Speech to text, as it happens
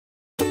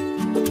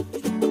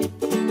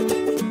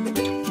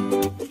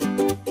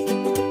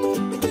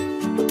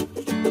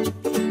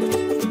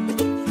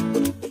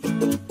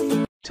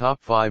Top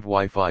 5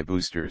 Wi-Fi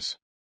Boosters.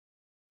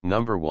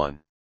 Number 1.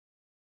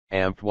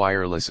 Amped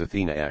Wireless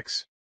Athena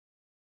X.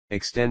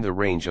 Extend the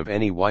range of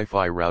any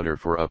Wi-Fi router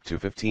for up to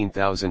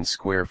 15,000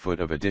 square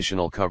foot of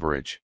additional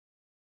coverage.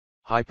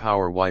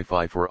 High-power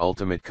Wi-Fi for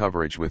ultimate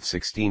coverage with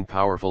 16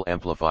 powerful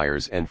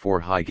amplifiers and 4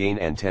 high-gain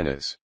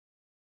antennas.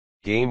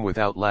 Game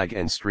without lag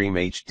and stream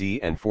HD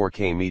and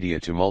 4K media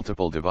to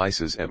multiple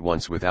devices at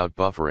once without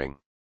buffering.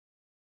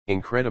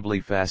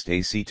 Incredibly fast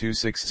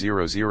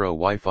AC2600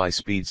 Wi-Fi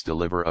speeds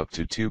deliver up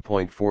to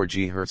 2.4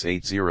 GHz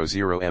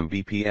 800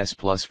 Mbps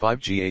plus 5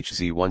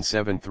 GHz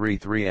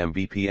 1733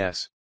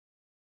 Mbps.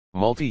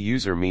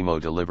 Multi-user MIMO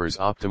delivers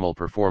optimal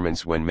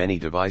performance when many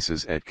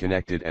devices are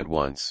connected at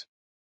once.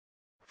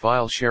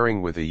 File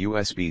sharing with a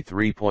USB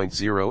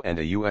 3.0 and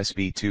a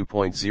USB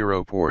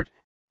 2.0 port,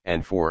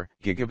 and 4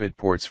 gigabit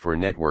ports for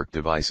network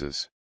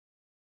devices.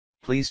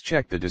 Please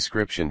check the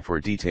description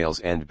for details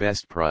and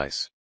best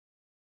price.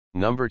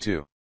 Number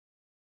 2.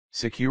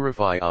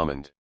 Securify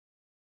Almond.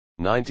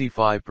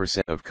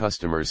 95% of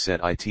customers set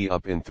it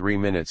up in 3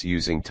 minutes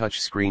using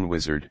Touchscreen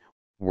Wizard,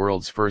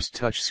 world's first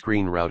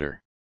touchscreen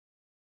router.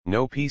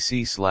 No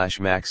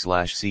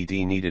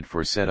PC/Mac/CD needed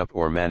for setup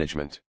or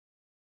management.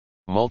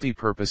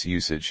 Multi-purpose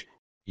usage,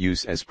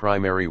 use as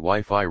primary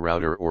Wi-Fi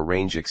router or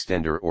range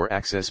extender or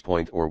access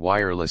point or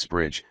wireless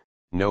bridge,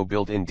 no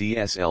built-in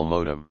DSL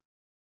modem.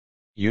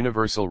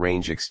 Universal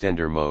range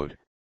extender mode,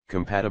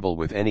 compatible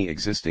with any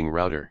existing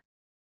router.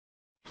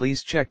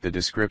 Please check the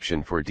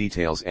description for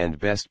details and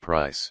best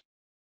price.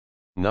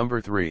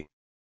 Number 3.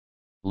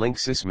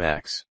 Linksys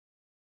Max.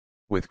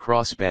 With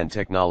crossband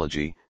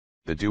technology,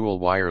 the dual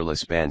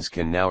wireless bands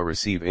can now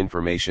receive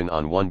information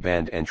on one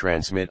band and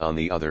transmit on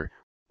the other,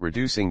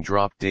 reducing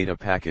dropped data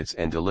packets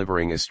and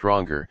delivering a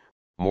stronger,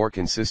 more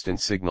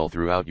consistent signal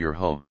throughout your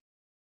home.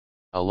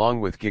 Along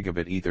with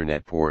gigabit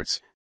Ethernet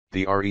ports,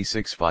 the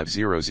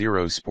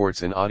RE6500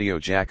 sports an audio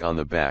jack on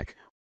the back,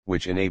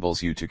 which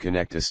enables you to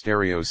connect a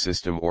stereo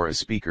system or a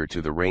speaker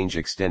to the range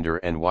extender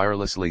and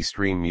wirelessly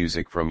stream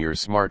music from your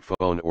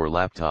smartphone or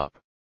laptop.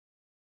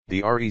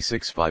 The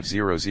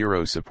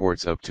RE6500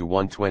 supports up to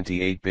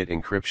 128-bit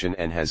encryption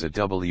and has a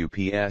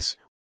WPS,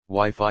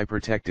 Wi-Fi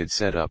protected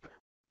setup,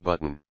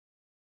 button.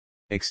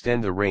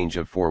 Extend the range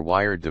of 4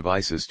 wired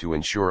devices to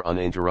ensure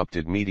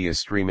uninterrupted media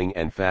streaming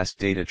and fast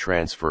data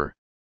transfer.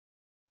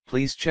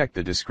 Please check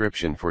the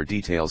description for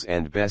details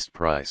and best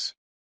price.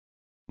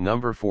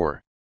 Number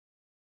 4.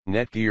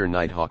 Netgear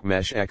Nighthawk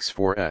Mesh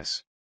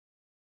X4S.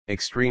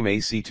 Extreme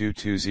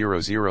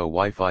AC2200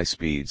 Wi-Fi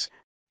speeds,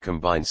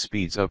 combined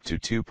speeds up to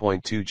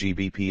 2.2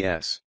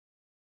 Gbps.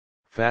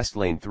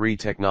 Fastlane 3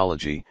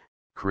 technology,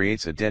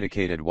 creates a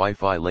dedicated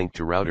Wi-Fi link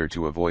to router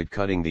to avoid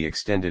cutting the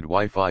extended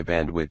Wi-Fi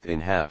bandwidth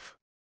in half.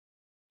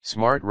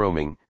 Smart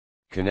roaming,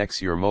 connects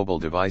your mobile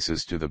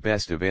devices to the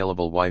best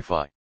available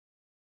Wi-Fi.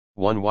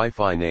 One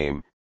Wi-Fi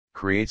name,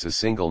 creates a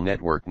single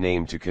network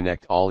name to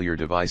connect all your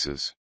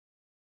devices.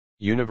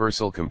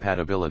 Universal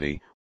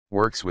compatibility,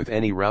 works with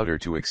any router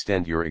to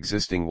extend your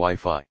existing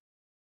Wi-Fi.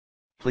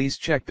 Please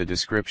check the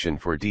description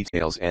for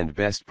details and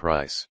best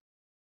price.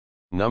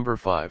 Number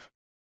 5.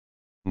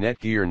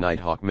 Netgear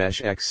Nighthawk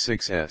Mesh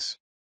X6S.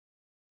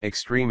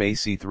 Extreme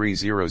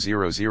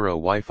AC3000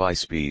 Wi-Fi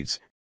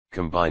speeds,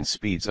 combined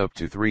speeds up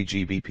to 3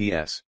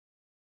 Gbps.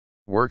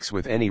 Works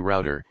with any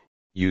router,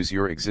 use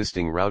your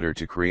existing router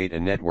to create a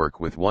network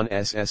with one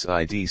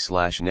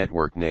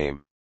SSID/network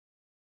name.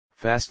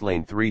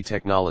 Fastlane 3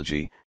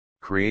 technology,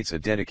 creates a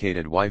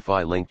dedicated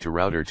Wi-Fi link to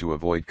router to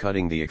avoid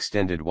cutting the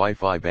extended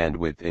Wi-Fi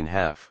bandwidth in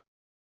half.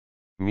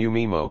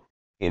 MIMO,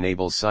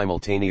 enables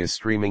simultaneous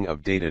streaming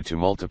of data to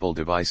multiple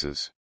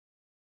devices.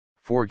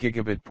 4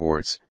 gigabit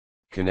ports,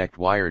 connect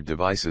wired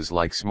devices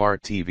like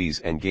smart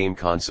TVs and game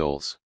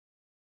consoles.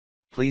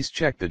 Please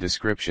check the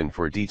description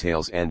for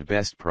details and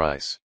best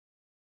price.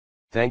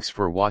 Thanks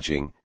for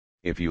watching.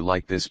 If you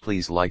like this,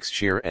 please like,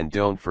 share and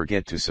don't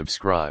forget to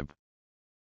subscribe.